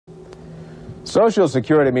Social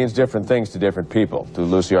Security means different things to different people. To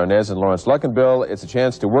Lucie Arnaz and Laurence Luckinbill, it's a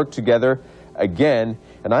chance to work together again.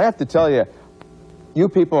 And I have to tell you, you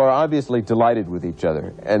people are obviously delighted with each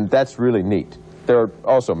other, and that's really neat. They're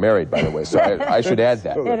also married, by the way, so I should add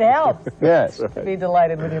that. It helps. Yes. To be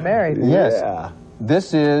delighted when you're married. Yes. Yeah.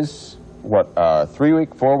 This is, what,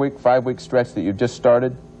 3-week, 4-week, 5-week stretch that you just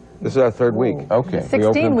started? This is our third week. Okay.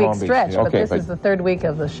 16-week stretch, but Okay, this is the third week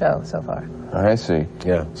of the show so far. I see.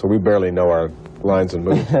 Yeah, so we barely know our lines and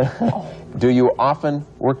moves. Do you often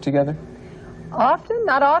work together? Often,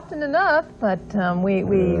 not often enough, but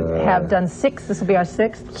we have done 6. This will be our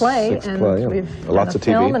 6th play, Sixth play, yeah. we've Lots done of a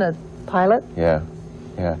TV. film and a pilot. Yeah.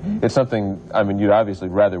 Yeah. It's something, I mean, you'd obviously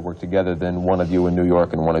rather work together than one of you in New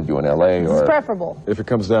York and one of you in L.A. It's or preferable. If it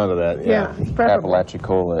comes down to that, yeah. It's preferable.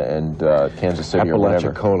 Apalachicola and Kansas City or whatever.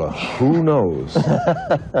 Apalachicola, who knows?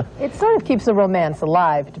 It sort of keeps the romance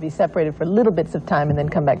alive to be separated for little bits of time and then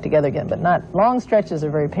come back together again, but not long stretches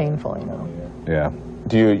are very painful, you know. Yeah.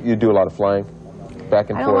 Do you do a lot of flying? Back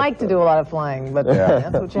and I forth? don't like to do a lot of flying, but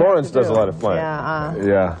that's what you Lawrence have to does do. a lot of flying.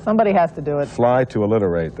 Yeah. Somebody has to do it. Fly to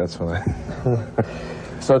alliterate, that's what I...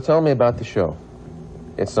 So tell me about the show.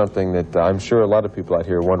 It's something that I'm sure a lot of people out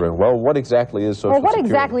here are wondering, well, what exactly is Social Security? Well, what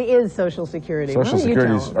exactly is Social Security? Social Well,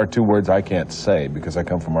 Security are 2 words I can't say because I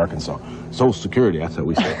come from Arkansas. Social Security, that's what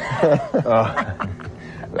we say.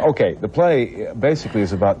 Okay, the play basically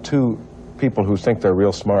is about 2 people who think they're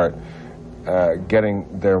real smart getting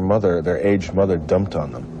their aged mother dumped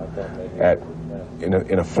on them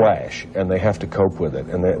in a flash, and they have to cope with it,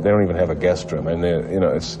 and they don't even have a guest room, and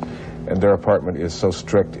and their apartment is so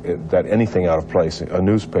strict that anything out of place, a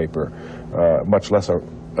newspaper, much less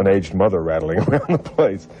an aged mother rattling around the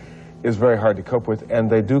place, is very hard to cope with, and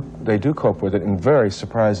they do cope with it in very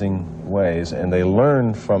surprising ways, and they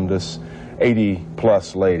learn from this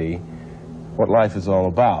 80-plus lady what life is all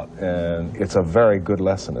about, and it's a very good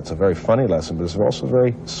lesson. It's a very funny lesson, but it's also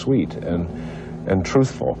very sweet and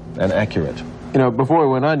truthful and accurate. You know, before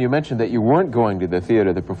we went on, you mentioned that you weren't going to the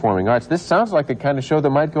theater, the performing arts. This sounds like the kind of show that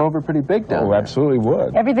might go over pretty big down there. Oh, absolutely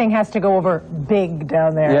would. Everything has to go over big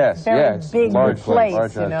down there. Yes, Very yes. big Large place,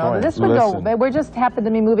 large you know. auditorium. This would go, we're just happen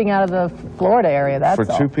to be moving out of the Florida area, that's For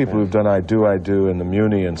all. 2 people who've done I Do in the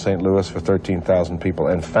Muni in St. Louis for 13,000 people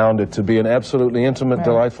and found it to be an absolutely intimate,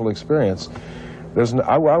 delightful experience,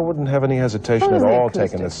 I wouldn't have any hesitation at all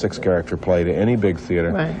taking a 6-character play to any big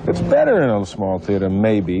theater. Right. It's better in a small theater,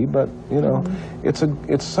 maybe, but you know,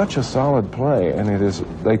 it's such a solid play, and it is.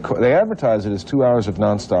 They advertise it as 2 hours of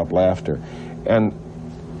nonstop laughter, and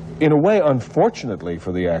in a way, unfortunately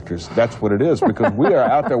for the actors, that's what it is, because we are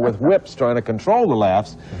out there with whips trying to control the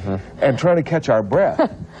laughs and trying to catch our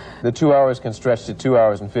breath. The 2 hours can stretch to 2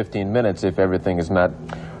 hours and 15 minutes if everything is not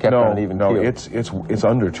kept on an even keel. It's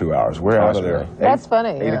under 2 hours. We're out of there. That's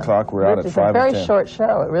funny. 8 o'clock, we're out at 5 or 10. It's a very short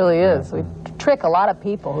show, it really is. We trick a lot of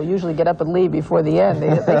people who usually get up and leave before the end.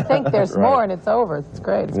 They think there's more and it's over. It's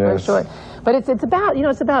great. It's very short. But it's about, you know,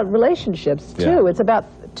 it's about relationships, too. It's about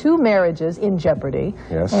 2 marriages in jeopardy.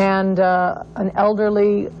 Yes. And an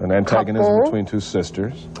elderly An antagonism couple. between 2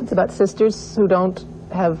 sisters. It's about sisters who don't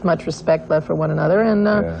have much respect left for one another, and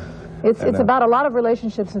it's about a lot of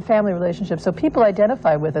relationships and family relationships. So people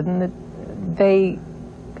identify with it, and they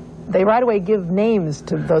right away give names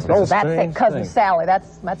to those. Oh, that's cousin Sally.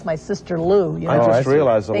 That's my sister Lou. You know? I just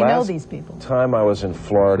realized the they know last these people. time I was in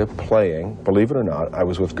Florida playing, believe it or not, I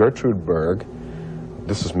was with Gertrude Berg.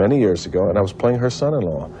 This is many years ago, and I was playing her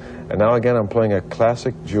son-in-law. And now again, I'm playing a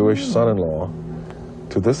classic Jewish son-in-law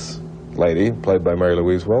to this lady, played by Mary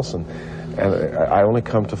Louise Wilson. And I only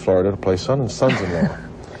come to Florida to play sons-in-law.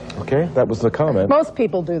 Okay, that was the comment. Most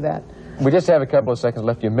people do that. We just have a couple of seconds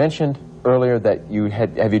left. You mentioned earlier that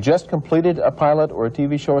have you just completed a pilot or a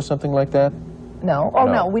TV show or something like that? No. Oh,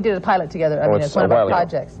 no, we did a pilot together. I mean, it's one of our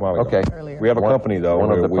projects. Okay. Earlier. We have a company, though.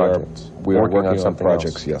 One of the projects. We are working on something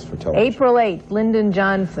projects, else. yes, for television. April 8th, Lyndon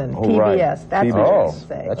Johnson, PBS. Right. That's what I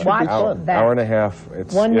say. That should Watch be fun. that. Hour and a half.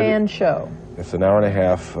 One-man show. It's an hour and a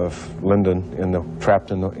half of Lyndon trapped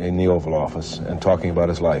in the Oval Office and talking about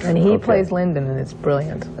his life. And he plays Lyndon, and it's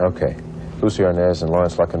brilliant. Okay. Lucie Arnaz and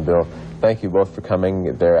Laurence Luckinbill, thank you both for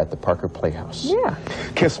coming. They're at the Parker Playhouse. Yeah.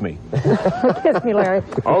 Kiss me. Kiss me, Larry.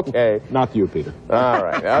 Okay. Not you, Peter. All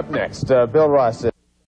right. Up next, Bill Ross.